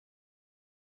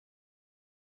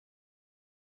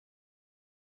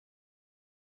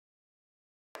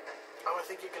Oh, I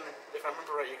think you can, if I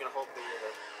remember right, you can hold the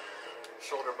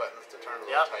shoulder buttons to turn a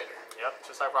little tighter. Yep,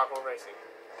 just like Rock'n'Roll Racing.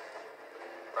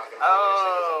 Rock'n'Roll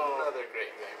Racing is another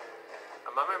great game.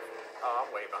 I'm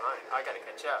way behind. I gotta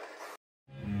catch up.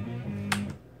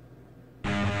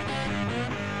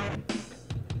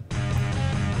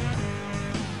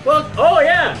 Well, oh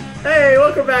yeah! Hey,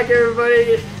 welcome back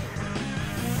everybody!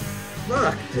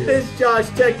 Fuck, dude. It's Josh,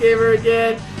 Techgamer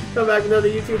again. Come back with another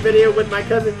YouTube video with my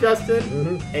cousin Justin.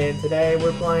 And today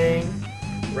we're playing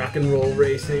Rock'n'Roll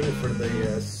Racing for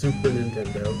the Super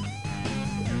Nintendo.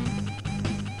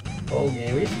 Old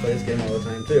game. We used to play this game all the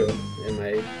time too. In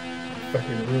my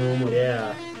fucking room with,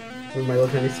 with my little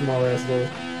tiny small ass little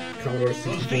Commodore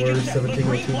 64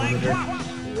 1702 monitor.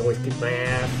 You always kick my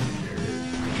ass.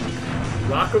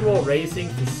 Rock'n'Roll Racing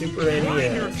for Super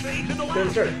NES. When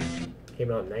it started? Came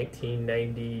out in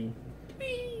 1990.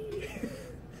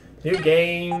 New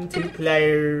game, 2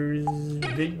 players,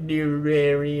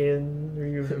 veterinarian.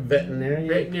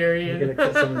 Veterinarian? You're gonna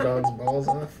cut some dog's balls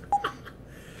off?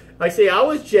 I say, I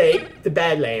was Jake, the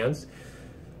Badlands.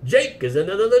 Jake is in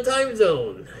another time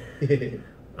zone. I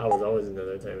was always in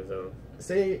another time zone.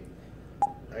 See,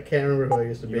 I can't remember who I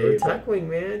used to be. You were Tuckwing,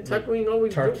 man. Tuckwing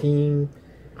always. Tarkeen.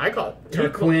 I call it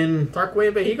Tarquin.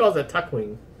 Tarquin, but he calls it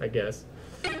Tuckwing, I guess.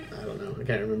 I don't know. I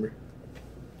can't remember.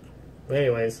 But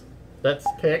anyways, let's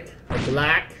pick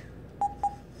black.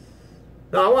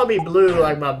 No, I want to be blue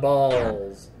like my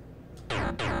balls.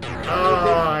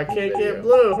 Oh, I can't get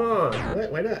blue, huh?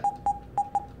 What? Why not?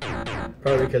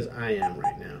 Probably because I am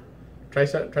right now. Try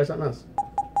something else.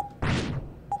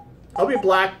 I'll be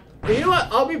black. You know what?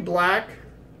 I'll be black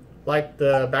like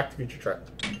the Back to the Future truck.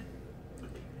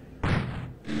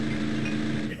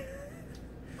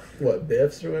 What,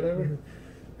 Biff's or whatever?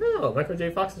 No, Michael J.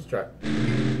 Fox's truck.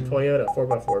 Toyota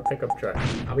 4x4 pickup truck.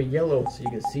 I'll be yellow so you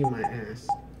can see my ass.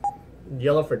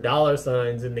 Yellow for dollar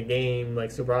signs in the game, like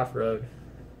Super Off-Road.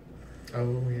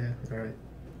 Oh, yeah. Alright.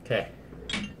 Okay.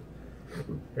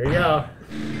 Here we go.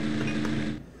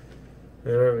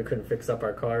 Remember we couldn't fix up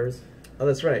our cars? Oh,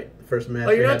 that's right. The first match.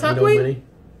 Oh, you're not Tuckwing? No money.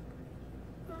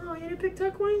 Oh, you didn't pick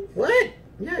Tuckwing? What?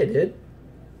 Yeah, I did.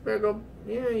 Better go.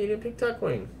 Yeah, you didn't pick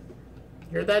Tuckwing.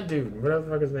 You're that dude. Whatever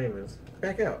the fuck his name is.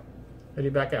 Back out. How do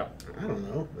you back out? I don't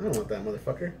know. I don't want that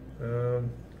motherfucker.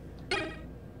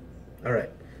 Alright.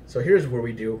 So here's where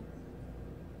we do.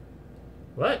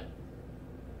 What?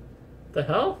 The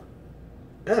hell?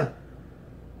 Ah.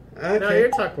 Okay. No, you're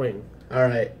Tuckwing.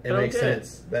 Alright. It makes Okay.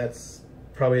 sense. That's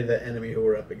probably the enemy who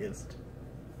we're up against.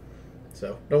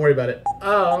 So, don't worry about it.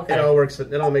 Oh, okay. It all works.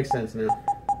 It all makes sense now.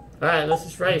 Alright, let's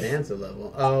just race. Advance a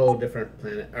level. Oh, different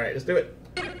planet. Alright, let's do it.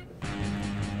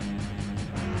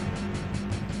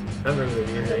 I remember the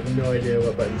I have no idea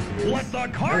what buttons to use. Let the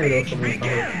carnage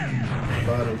begin!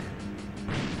 Bottom.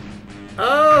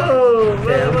 Oh,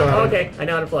 Okay, I'm bottom. okay, I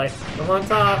know how to play. I'm on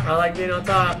top. I like being on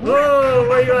top. Whoa,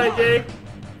 where you at, Jake?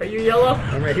 Are you yellow?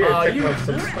 I'm right here. Oh, Pick you... up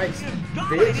some spikes,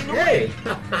 bitch. Hey!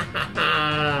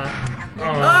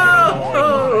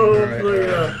 Oh, Alright, blew you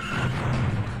alright.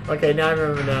 up. Okay, now I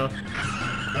remember now.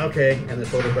 Okay, and the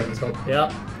shoulder buttons help.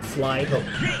 Yep, slide. Help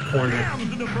corner.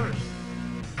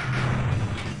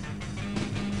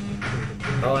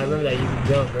 Oh, I remember that. You can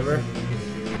jump, remember?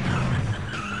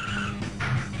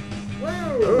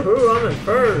 Whoa! Ooh, I'm in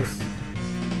first.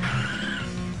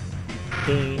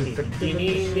 Ding, ding, ding,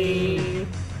 ding, ding.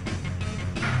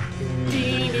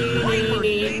 Ding, ding,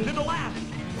 ding, ding.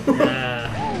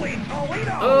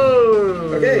 Oh!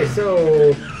 Okay,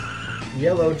 so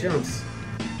yellow jumps.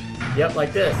 Yep,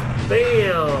 like this.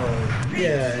 Bam!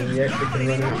 Yeah, and you actually can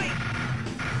run out.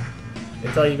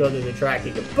 Until you go to the track,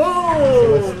 you can boom!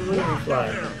 So Look at me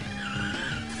fly.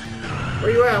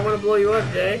 Where you at? I want to blow you up,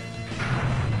 Jay.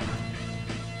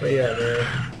 Where you at, man?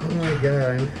 Oh my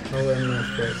god, I'll learn that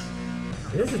first.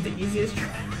 This is the easiest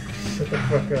track. Shut the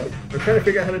fuck up. I'm trying to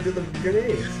figure out how to do the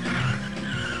grenades.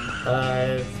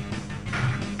 A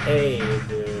is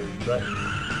the button.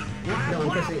 No, I'm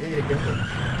pressing A to get them.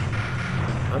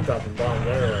 I'm dropping bombs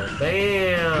everywhere.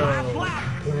 Bam!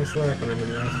 Last lap and I'm in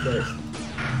last place.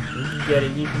 You can get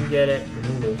it, you can get it. I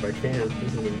don't know if I can.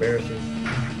 This is embarrassing.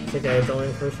 It's okay, it's only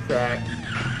the first track. I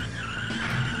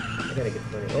gotta get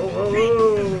the money. Oh!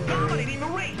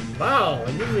 Wow,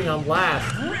 usually I'm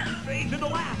last.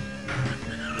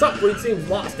 Tuckwing seems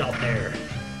lost out there.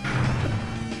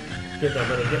 Get that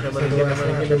money, get that money, get that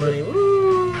money, get that money.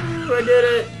 Woo! I did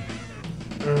it!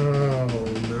 Oh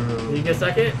no. Did you get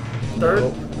second? Third?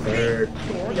 Nope. Third.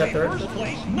 You got third? First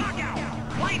place, knockout.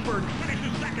 Lightbird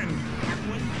finishes second.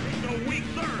 Catwin takes a weak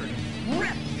third.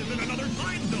 Rip is in another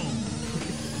time zone.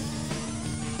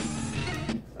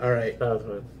 Alright. That was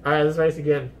fun. Alright, let's race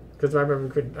again. Because I remember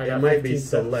we couldn't. I It got might be 15 cents.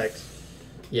 select.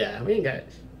 Yeah, we ain't got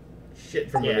shit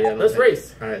for money. Yeah, let's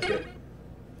race. Alright, good.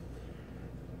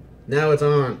 Now it's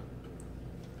on.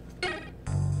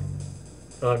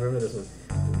 Oh, I remember this one.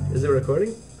 Is it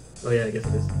recording? Oh yeah, I guess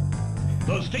it is.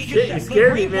 The station Shit, you set,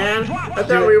 scared the me, green light man. drops. I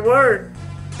thought we weren't.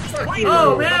 Fuck you.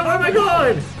 Oh, man, where am I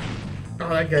going? Oh,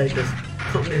 that guy just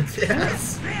pumped me in the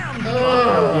ass. Damn.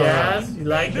 Oh. Yes, you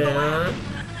like that, huh?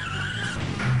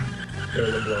 There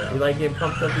was a blowout. You like getting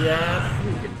pumped up the ass?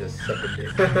 You can just suck a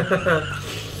dick.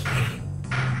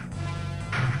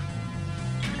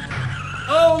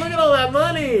 Oh, look at all that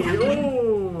money!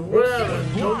 Ooh, whatever.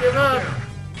 Don't give up.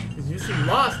 Because you seem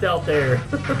lost out there.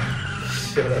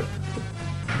 Shut up.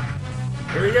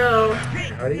 Here we go.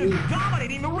 How do you?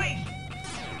 Dominating the race.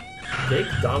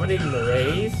 Jake's dominating the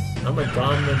race. I'm a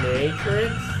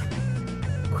dominatrix.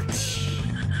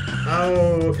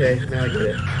 Oh, okay. Now I get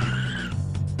it.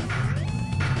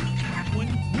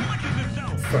 Launches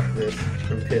itself. Fuck this.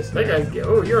 I'm pissed. That now. guy's.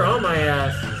 Oh, you're on my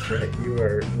ass. That's right. You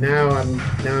are. Now I'm in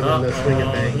the swing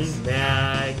of things. He's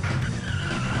mad.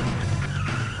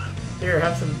 Here,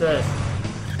 have some dust.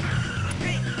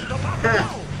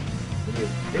 Ha! You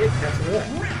bitch, have some of that.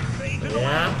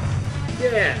 Yeah?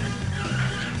 Yeah.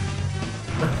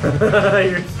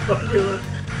 You're so good.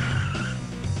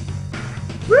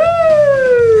 We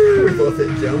Woo! both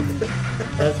hit jump.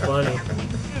 That's funny.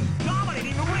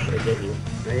 Dominating the I'm race. gonna get you.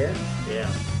 Oh yeah? Yeah.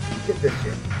 Get this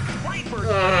shit. Viper.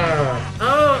 Ah!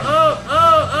 Oh!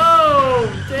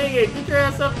 Dang it! Get your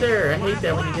ass up there! I hate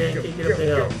that when you can't get up the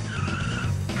hill.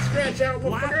 Scratch out,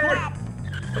 Last motherfucker! lap.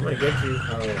 I'm gonna get you.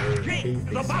 Oh, Jake he's is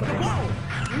about to spikes. blow.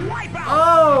 Wipe out.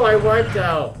 Oh! I wiped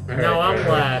out. All No, right, I'm all right.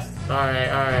 last. Alright.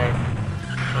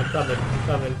 I'm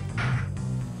coming.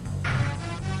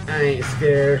 I ain't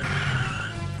scared.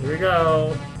 Here we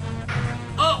go.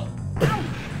 Oh!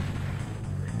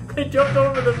 I jumped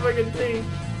over the fucking thing.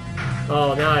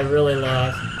 Oh, now I really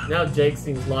lost. Now Jake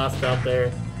seems lost out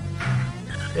there.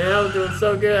 Yeah, I was doing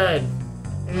so good.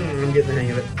 I'm getting the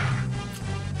hang of it.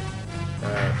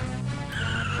 Alright.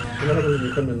 What happens when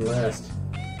you come in last?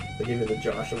 They give you the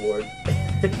Josh Award.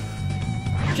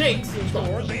 Jake seems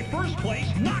Scores a first place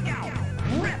knockout.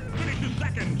 Rip finishes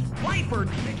second. Viper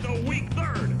takes a weak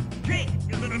third. Jake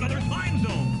is in another time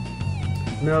zone.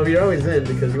 No, you're always in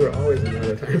because you were always in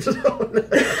other time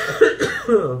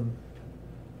zone.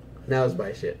 Now it's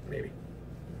by shit, maybe.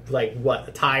 Like what?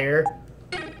 A tire?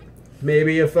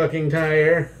 Maybe a fucking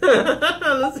tire.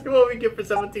 Let's see what we get for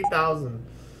 17,000.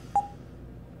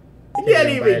 You Can't can't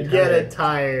even buy a even get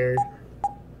tire. a tire.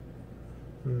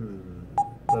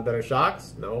 No better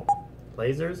shocks? No.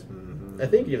 Lasers? I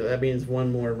think that means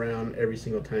one more round every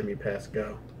single time you pass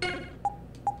go.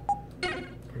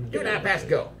 Do not pass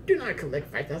go. Do not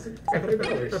collect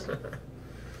 $5,500.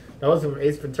 That was from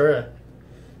Ace Ventura.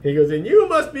 He goes in, you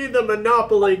must be the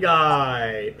Monopoly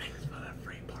guy. Thanks for that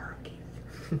free parking.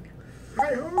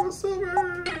 Hi ho,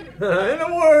 silver. In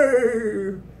a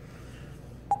word.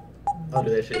 I'll do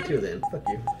that shit too then. Fuck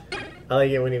you. I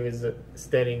like it when he was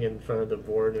standing in front of the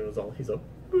board and it was all, he's all,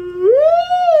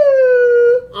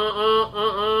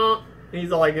 and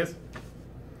he's all like this.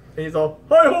 And he's all,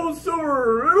 hi ho,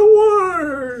 silver, in a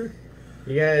word.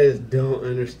 You guys don't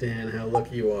understand how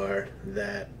lucky you are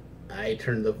that I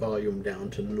turned the volume down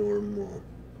to normal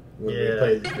when we Yeah.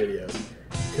 play these videos.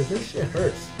 Because this shit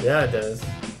hurts. Yeah, it does.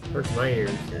 Hurts my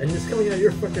ears. And it's coming out of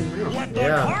your fucking mouth. Let the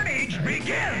Yeah. carnage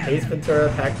begin. Ace Ventura,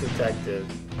 Pack Detective.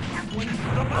 That's what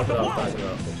I was talking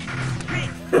about.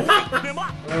 Jake lights him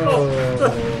up.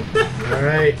 Oh.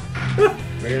 Alright.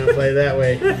 We're gonna play that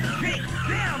way. Jake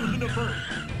jams into first.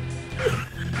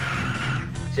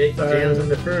 Jake jams in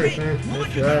the first, huh?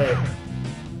 That's right.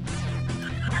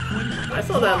 I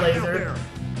saw that laser.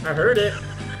 I heard it.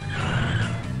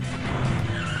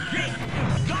 Jake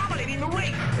is dominating the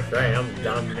race. That's right, I'm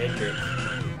Dominatrix.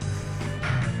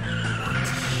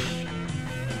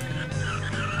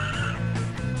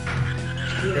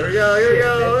 Here we go, here we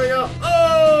go, here we go.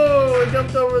 Oh, I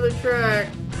jumped over the track.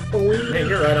 Man,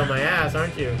 you're right on my ass,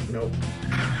 aren't you? Nope.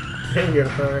 Dang, you're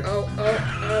hard. Oh,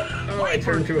 I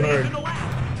turned too hard.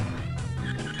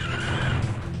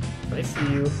 I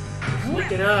see you.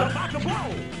 Sneaking up. About to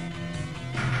blow.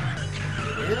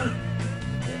 Yeah.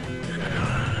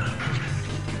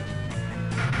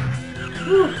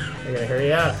 Whew. I gotta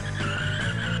hurry up.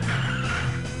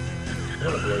 I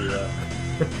wanna blow you up.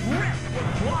 Rip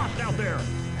was lost out there.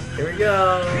 Here we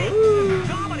go. Jake Woo. is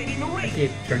dominating the I race.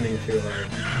 keep turning too hard.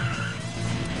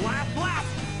 Last lap.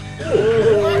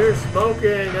 Oh, you're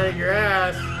smoking out of your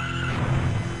ass.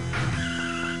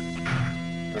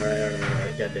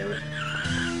 Alright. God damn it.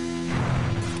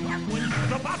 Darkwing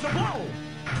is about to blow.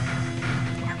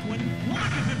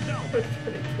 launches himself. I'm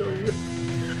trying to kill you.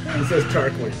 It says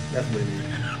Tarquin. That's my name.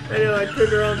 I know, I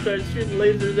turned around and started shooting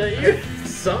lasers at you.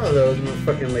 Saw those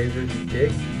motherfucking lasers, you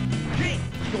dick. Jake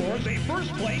scores a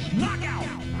first place knockout.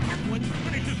 Tarquin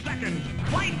finishes second.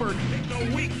 Viper takes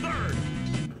a weak third.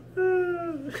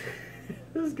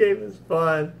 This game is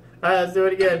fun. Alright, let's do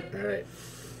it again. Alright.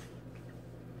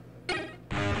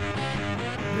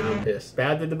 Now I'm pissed.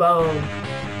 Bad to the bone.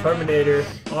 Terminator.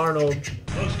 Arnold.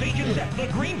 The stage is set. The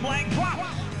green flag drops.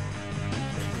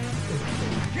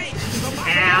 Jake is about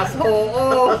to Asshole.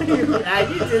 Oh, you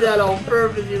did that on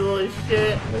purpose, you little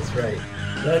shit. That's right.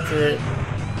 That's it.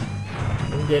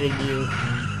 I'm getting you.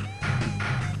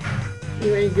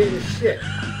 You ain't getting shit.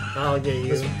 I'll get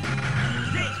you.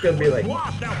 It's gonna be like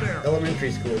lost out there.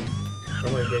 elementary school.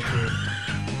 I'm gonna get you.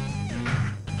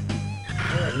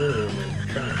 Alright, no, man.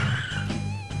 Try.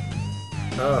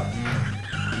 Oh.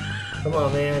 Come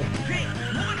on, man. Jake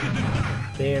launches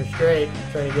himself. Damn straight.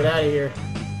 Trying to get out of here.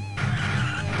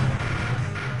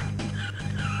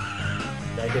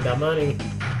 Gotta get that money.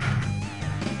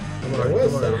 Come on, There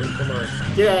was come on, some. come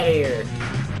on. Get out of here.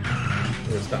 I'm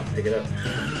gonna stop and pick it up.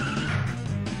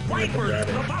 Viper grab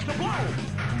is it. about to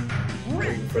blow. Rip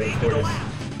Waiting for the fades to the tortoise. left.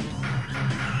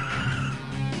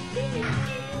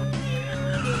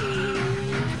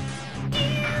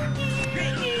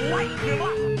 Jake might give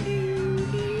up.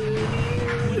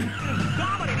 Is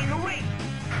dominating the race.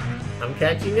 I'm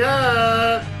catching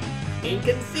up.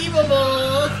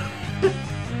 Inconceivable.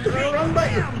 Run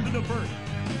button. Down to the first.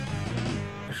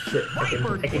 Shit,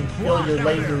 I can feel your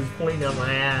lasers pointing at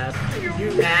my ass.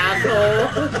 You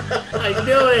asshole. I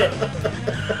knew it.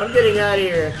 I'm getting out of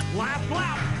here. Last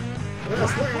lap.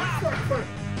 Last lap. Fuck.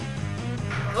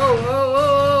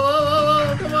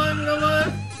 Oh, come on, come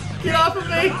on. Get off of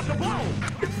me. About to blow.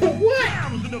 What?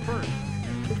 Jams in the first.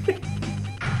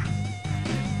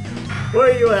 Where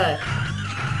are you at?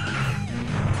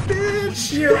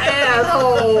 Bitch. You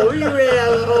asshole. You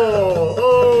asshole.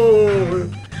 Oh.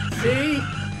 See?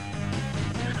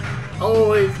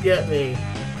 Always get me.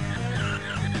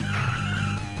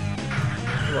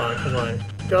 Come on.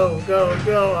 Go.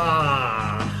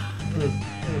 Ah.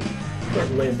 Put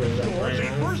lasers at my Scores a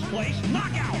ass. first place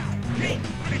knockout. Jake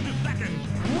finishes second.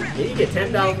 Rip Yeah, you get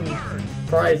 10,000 third.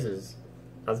 prizes.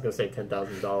 I was gonna say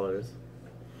 $10,000.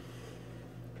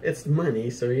 It's money,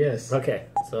 so yes. Okay,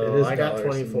 It so is I got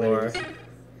dollars and 24 monies.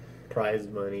 prize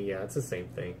money. Yeah, it's the same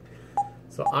thing.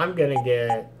 So I'm gonna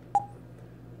get.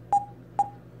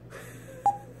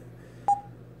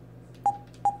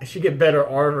 I should get better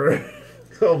armor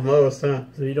Almost, huh?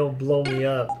 so you don't blow me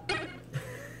up.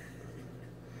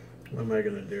 What am I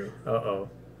gonna do? Oh.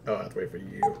 Oh, I have to wait for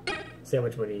you. See how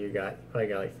much money you got. I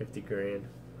got like 50 grand.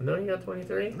 No, you got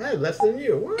 23? I have less than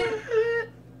you. What?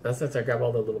 That's since I grab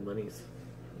all the little monies.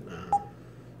 No.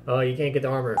 Oh, you can't get the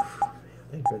armor.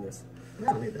 Thank goodness. I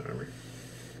don't need the armor.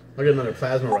 I'll get another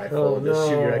plasma rifle Oh, and just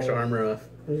shoot your no. extra armor off.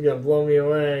 He's gonna blow me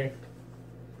away.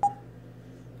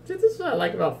 See, this is what I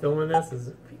like about filming this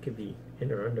is we could be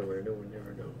in our underwear. No one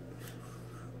never know.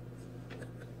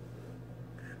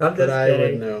 I'm just But I would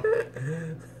kidding. know.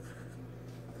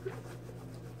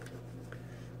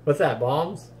 What's that?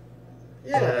 Bombs?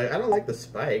 Yeah, I don't like the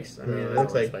spikes. I mean, it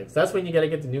looks like spikes. That's when you gotta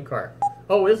get the new car.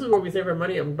 Oh, this is where we save our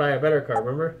money and buy a better car.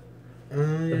 Remember? the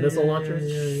missile launchers?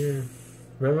 Yeah.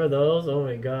 Remember those? Oh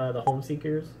my god, the home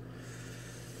seekers.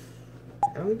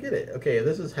 I don't get it. Okay,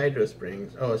 this is Hydro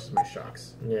Springs. Oh, it's just my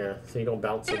shocks. Yeah, so you don't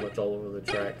bounce so much all over the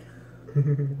track.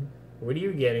 What are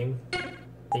you getting?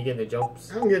 Are you getting the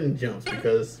jumps? I'm getting jumps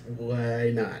because why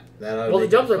not? That ought to Well, the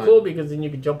make jumps it are fun. cool because then you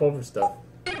can jump over stuff.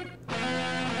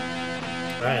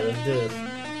 Alright, let's do this.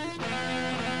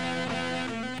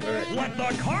 Alright. Let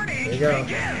the carnage There you go.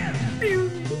 begin.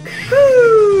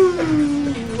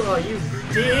 Oh, you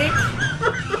dick!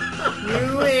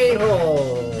 You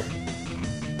a-hole!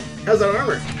 How's that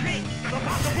armor? Jake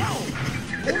about to blow.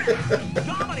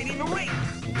 Dominating the race.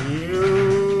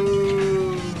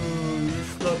 You're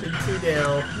smoking two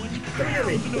down. Down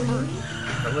to the first.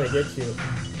 I'm gonna get you.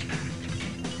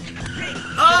 Jake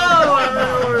Oh, I ran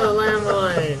over the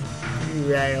landmine!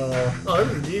 You a-hole. Oh,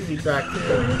 this is an easy track too.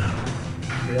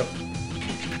 Yep.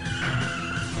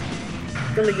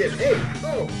 Gonna get hey.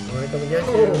 Oh. Wanna come and get Oh.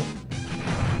 you?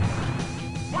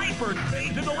 Viper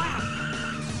fades into last.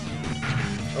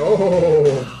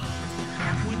 Oh.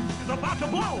 Tarquin is about to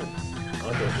blow.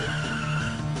 I'll get you.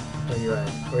 Where you at?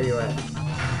 Where you at?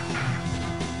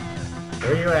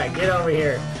 Where you at? Get over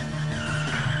here.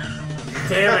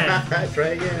 Damn it. Try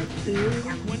again.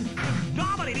 Tarquin is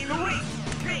dominating the race.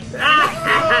 Jake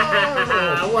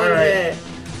One Alright. hit.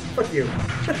 Fuck you.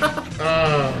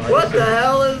 Oh, What the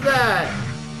hell is that?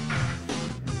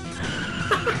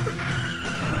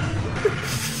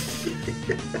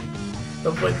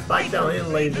 putting spikes out in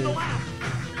Fade to the lasers. left.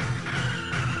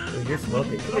 Ooh, you're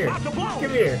smoking. Come here. Come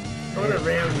here. I want to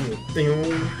ram you. Ding.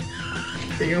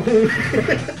 Ding.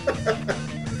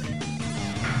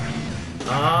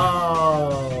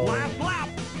 Oh. Last lap.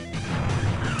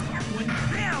 When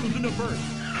jams into first.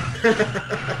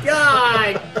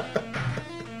 God!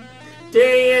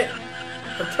 Dang it!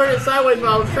 I'm turning sideways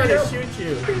while I was trying to shoot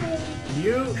you.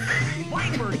 You?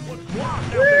 Viper was lost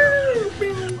out there.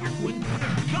 When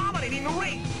dominating the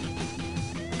race.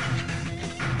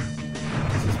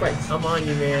 Some spikes. I'm on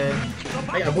you, man.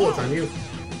 I got bullets on you.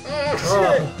 Oh,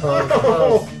 shit. Oh,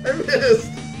 Oh, I missed.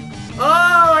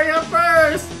 Oh, I got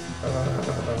first!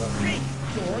 Jake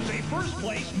scores a first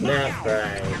place That's knockout.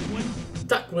 right. When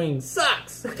Duckwing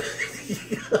sucks!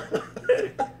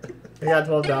 I got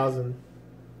 12,000.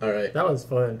 Alright. That was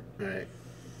fun. Alright.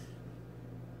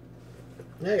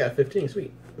 Yeah, I got 15.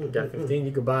 Sweet. You got 15,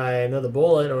 you could buy another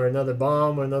bullet or another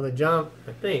bomb or another jump,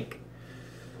 I think.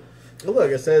 Oh,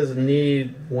 look, it says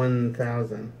need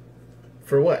 1,000.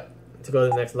 For what? To go to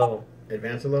the next level.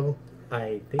 Advanced level?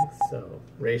 I think so.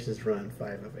 Races run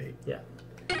 5 of 8. Yeah.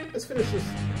 Let's finish this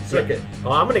circuit.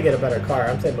 Oh, I'm gonna get a better car.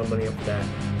 I'm saving my money up for that.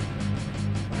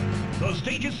 the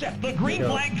stage is set, the green Go.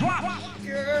 flag drops.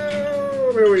 Go!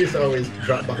 Remember we used to always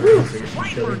drop behind so you should kill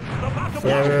Viper him. about to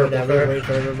Yeah, blow. remember that? We wait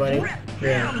for everybody. Rip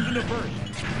Yeah. jams into first.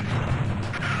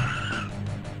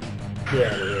 Get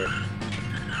out of here.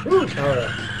 Woo!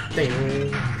 Alright. Ding.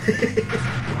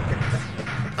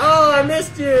 Oh, I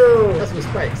missed you! That's some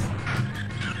spikes.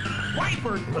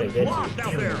 Viper gonna was get you. lost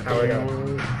out there. How we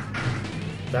go?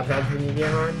 That perhaps when you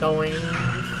get on going.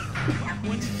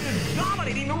 When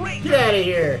dominating the race. Get out of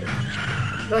here!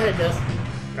 Go ahead, Jess.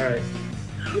 Alright.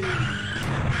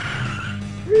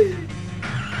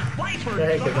 Viper Go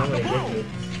ahead, because I'm about gonna to get blow. you.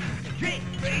 Jake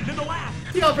fades to the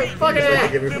left. Get off your fucking Just like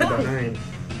ass! give me from behind.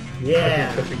 Yeah!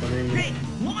 Especially behind me. Jake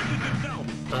launches himself.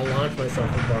 I launched myself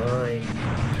from behind.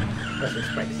 That's some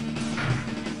spikes.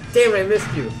 Damn it, I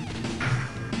missed you.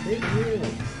 Thank you.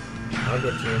 I'll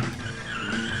get you.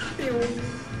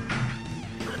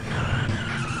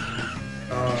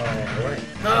 Alright.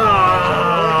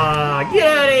 Ah! Get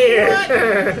out of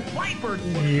here! Viper was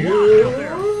lost out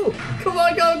there. You. Come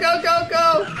on, go, go, go, go!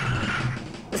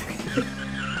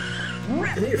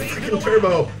 Rip Your fades to the freaking left.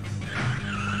 turbo.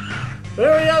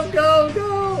 Hurry up, go,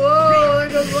 go! Whoa, there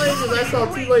goes lasers. I saw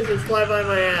 2 lasers fly by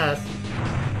my ass.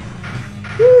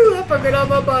 Woo, that fucking on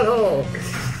my butthole.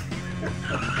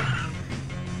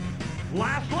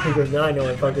 Last Because lap. now I know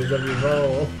I fuckers every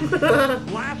roll.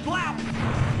 Last lap.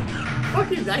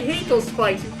 Fucking, I hate those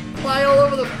spikes. You fly all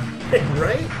over the...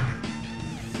 Right?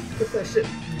 What's that shit?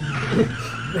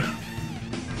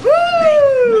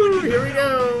 Woo! Here we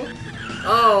go.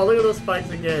 Oh, look at those spikes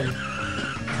again.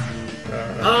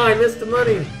 Oh, I missed the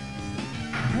money.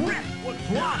 Rip was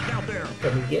lost out there.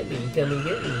 Come and get me, come and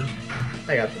get me.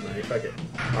 I got the money. Fuck it.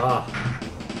 Ah,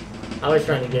 I was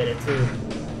trying to get it too.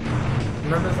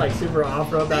 Remember it's like super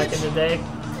off-road back in the day?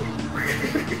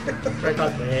 Right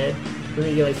across my head. When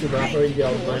you get like super off-road, you get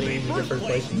all the money, in different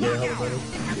places, you get all the money.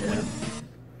 Yeah.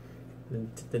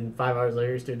 Then 5 hours later,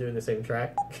 you're still doing the same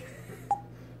track.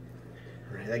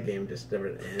 Right, that game just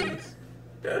never ends.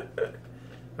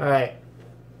 Alright.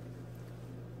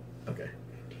 Okay.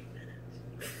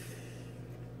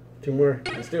 2 more.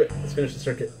 Let's do it. Let's finish the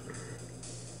circuit.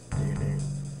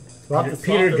 We'll have to,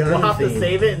 Peter we'll Gunn have to theme.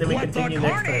 save it and then we Let the continue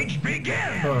next time. carnage begin.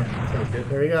 Huh. Sounds good.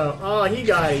 There we go. Oh, he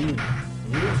got it. You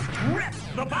Rip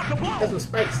about to That's blow. some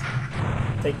spikes.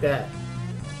 take that.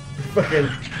 Fucking.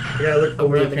 I gotta look I'm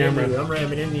over the ramming into you. camera. I'm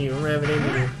ramming into you. I'm ramming into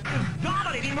you. Rip is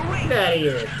dominating the race. Get out of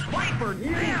here. Viper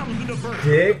jams into first.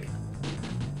 Dick.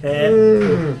 Head.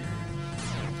 Mm.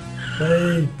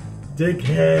 Hey,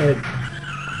 dickhead.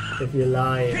 If you're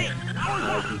lying, Jake powers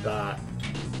I'll up. be back.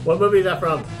 What movie is that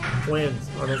from? Twins.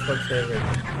 Arnold Schwarzenegger.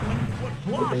 Was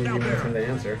Good lost thing you out gave me there. the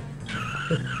answer.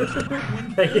 I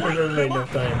can't remember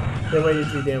enough time. They waited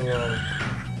too damn long.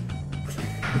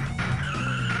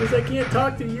 Because I can't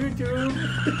talk to YouTube.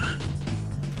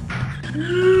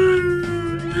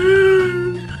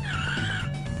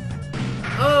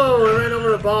 Oh, I ran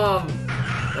over a bomb.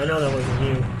 I know that wasn't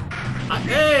you.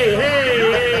 Hey,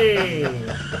 hey,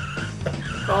 hey!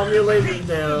 Calm your lasers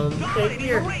down. Hey, come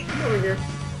here. Come over here.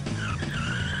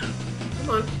 Come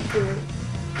on.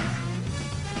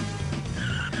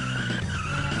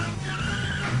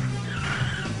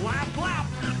 Last lap.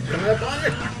 Coming up on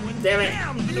you. Damn it.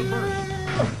 Jams into first.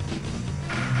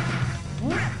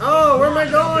 Rip. Oh, where am I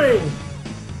going?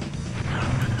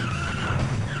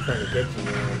 I'm trying to get you,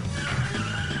 man.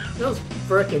 Those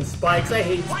frickin' spikes. I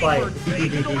hate Viper spikes.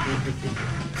 fades to the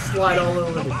left. Slide all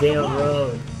over the damn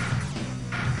road.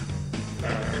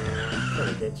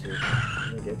 get you.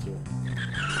 I'm gonna get you.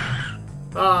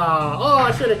 Oh,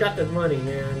 I should have got the money,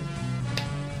 man.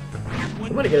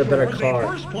 I'm gonna get a better car.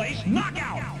 First place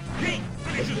knockout. Jake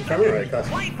finishes Camera costs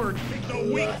Viper takes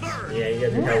a weak third. Yeah, you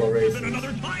gotta do hella Rick is races. in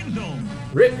another time zone.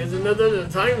 Rick is in another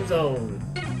time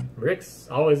zone. Rick's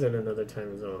always in another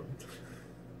time zone.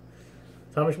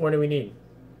 So how much more do we need?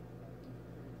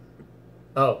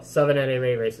 Oh, 7 out of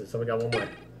 8 races, so we got one more.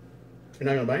 You're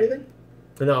not gonna buy anything?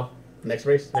 No, Next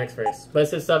race? next race. But it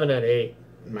says 7 out of 8.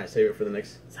 Might save it for the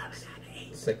next 7 out of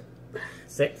 8. six.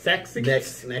 Six.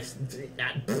 Next.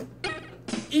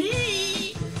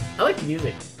 I like the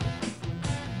music.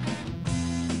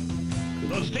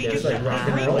 The stage Yeah, is it's like set for rock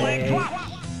and green roll. flag drop.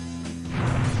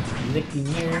 Licking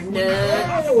your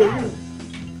nuts. Oh,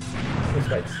 you.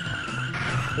 Spikes.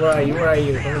 Where are you? Where are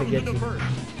you? I'm gonna get Down to you. first.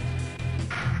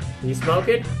 You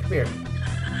smoking? Come here.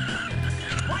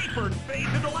 Viper fades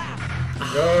to the left.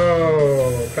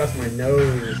 Oh, across my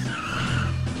nose.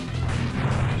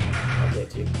 I'll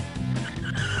get you.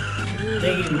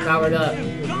 Dang it, you powered up.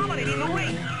 Dominating the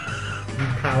race. You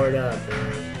powered up,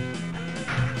 man.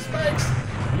 Spikes.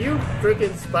 You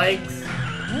freaking spikes.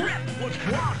 Rip was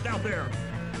crossed out there.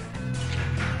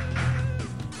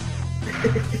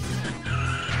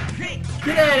 Jake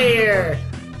Get out of here!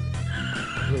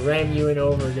 I'm gonna ram you in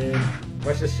over, dude.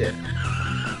 Watch this shit.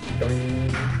 Going.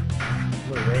 I'm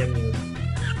gonna ram you.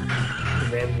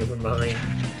 I'm gonna ram you from behind.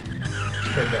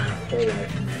 Turn down my whole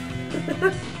life.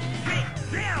 Jake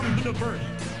down to the first.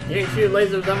 You ain't shoot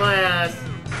lasers on my ass.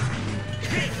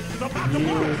 Jake is about to You.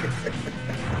 blow.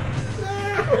 No.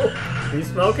 You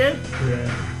smoking?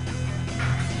 Yeah.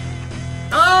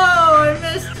 Oh, I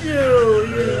missed you!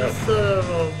 You Yeah. son of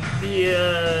a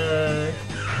bitch.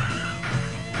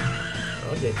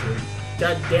 I'll get you.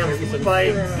 Goddamn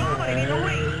spikes. Dominating the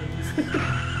race.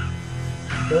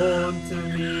 Born to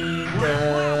be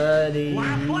naughty.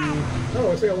 Last lap. Oh,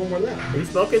 looks like I got one more lap. Are you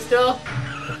smoking still?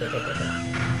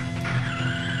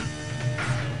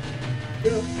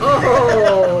 Yeah.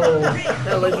 Oh!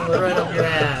 That laser went right up your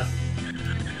ass.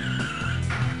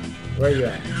 Where are you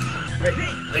at?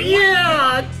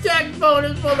 Yeah! Attack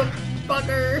bonus,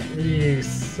 motherfucker! You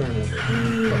son of a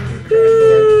fucking crap.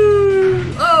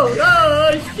 Oh, shut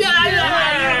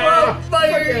up!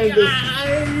 Fucking just-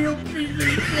 Motherfucker! You piece of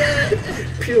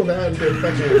shit! Peel that and get This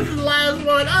fucking. is the last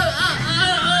one! I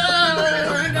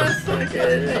got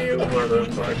second, you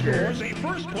motherfucker! Scores a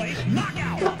first place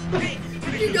knockout. Jake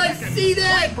Did you guys see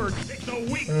that? Viper takes a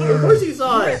weak Of third. course you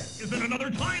saw it! Is in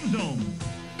another time zone.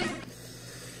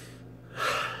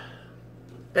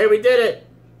 Hey, we did it!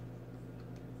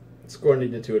 Score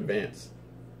needed to advance.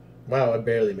 Wow, I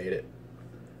barely made it.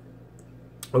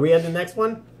 Are we at the next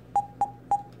one?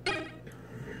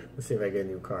 Let's see if I get a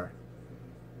new car.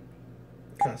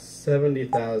 Cost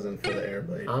 70,000 for the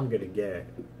Airblade. I'm gonna get it.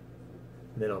 And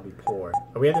then I'll be poor.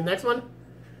 Are we at the next one? Are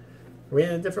we in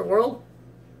a different world?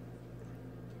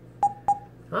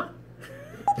 Huh?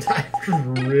 I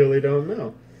really don't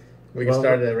know. We can Well-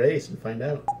 start a race and find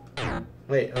out.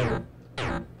 Wait, oh,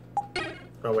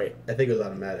 Oh, wait. I think it was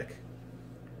automatic.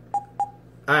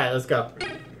 Alright, let's go.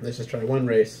 Let's just try one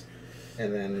race,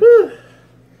 and then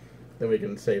we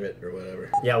can save it or whatever.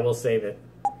 Yeah, we'll save it.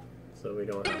 So we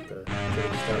don't have to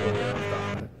start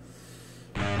over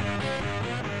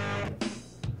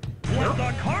Let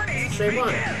the carnage Same one.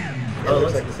 begin. Yeah, Oh, it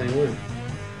looks let's- like the same one.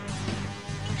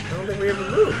 I don't think we ever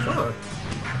moved. Come on.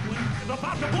 Is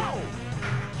about to blow.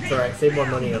 It's alright, save more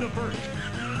money Down up. to the first.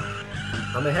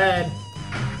 I'm ahead.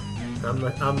 I'm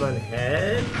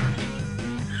ahead.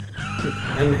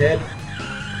 And head.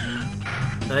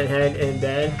 I'm ahead and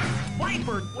dead.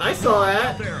 Viper I saw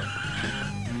that. out there.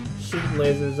 Shooting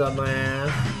lasers on my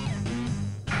ass.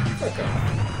 Fuck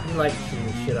off. You like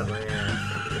shooting shit on my ass.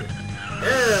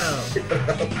 Ew.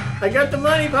 I got the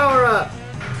money power up.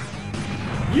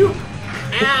 You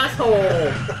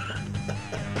asshole.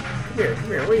 Come here.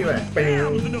 Where you at?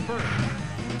 Down to the first.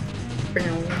 God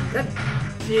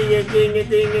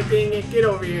dang it. Get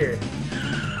over here.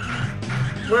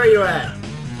 Where are you at?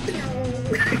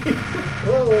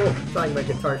 Whoa! It's like my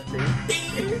guitar string.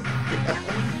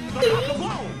 About to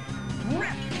blow.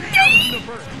 Rip down to the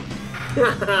first.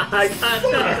 I got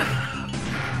that.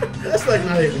 That's like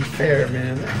not even fair,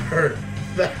 man. That hurt.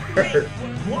 That hurt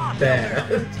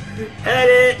bad.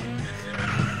 Edit.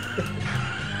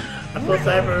 I feel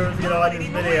sorry for who's gonna watch this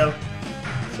video.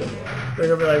 So, They're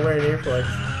gonna be like wearing earplugs.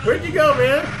 Where'd you go,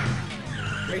 man?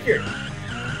 right here.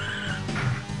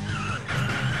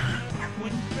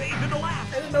 One fade to the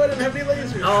left. I didn't know I didn't have any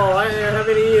lasers. Oh, I didn't have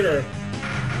any either.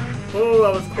 Oh, I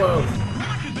was close.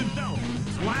 Launches himself.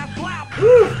 Last lap.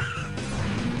 Woo.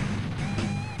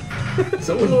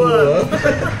 Someone blew blew up.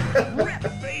 up. Rip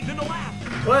fades into last.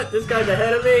 What? This guy's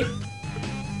ahead of me?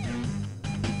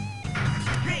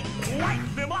 Jake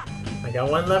lights him up. I got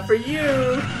one left for you.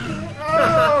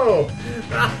 Oh!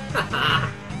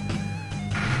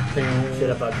 Shit,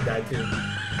 about to die too.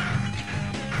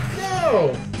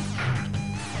 No!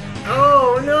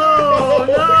 Oh no!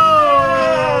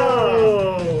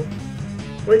 No!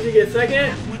 What'd you get,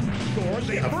 second? Scores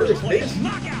a Yeah, first first place base.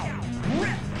 knockout.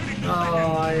 Rip finishes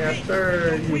Oh, I got second.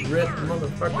 third. You Week rip third.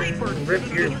 motherfucker. Viper Rip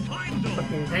takes your another time zone.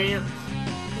 fucking pants.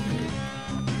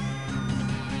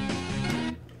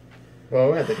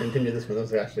 Well, we have to continue this one.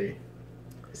 Let's actually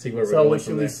see where we're So, going what from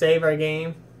should we there. save our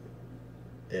game?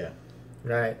 Yeah.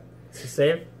 Right. So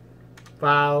save.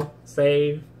 File.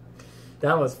 Save.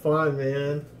 That was fun,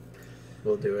 man.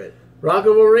 We'll do it.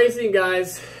 Rockable Racing,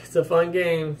 guys. It's a fun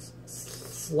game.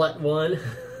 Slut one.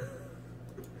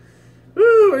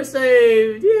 Woo, we're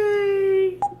saved.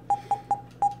 Yay.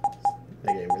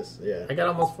 That game is, yeah. I got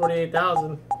almost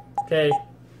 48,000. Okay.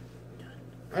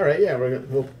 Alright, yeah,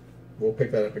 we'll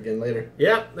pick that up again later.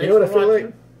 Yeah. You know what I feel watching.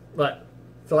 like? What?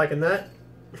 Feel like a nut?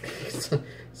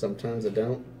 Sometimes I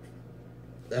don't.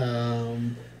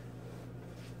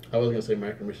 I was gonna say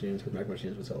Micro Machines, because Micro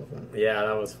Machines was hella fun. Yeah,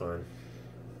 that was fun.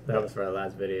 That was for our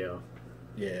last video.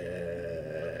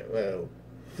 Yeah, well,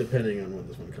 depending on when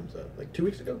this one comes out. Like 2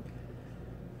 weeks ago?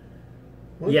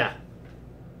 One? Yeah.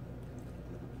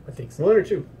 I think so. 1 or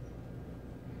 2?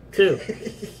 2.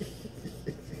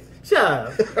 Shut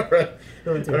up. Alright.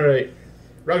 Number 2. Alright.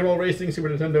 Rock and Roll Racing, Super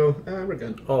Nintendo. We're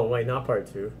done. Oh, wait, not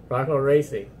part 2. Rockable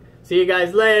Racing. See you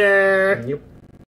guys later. Yep.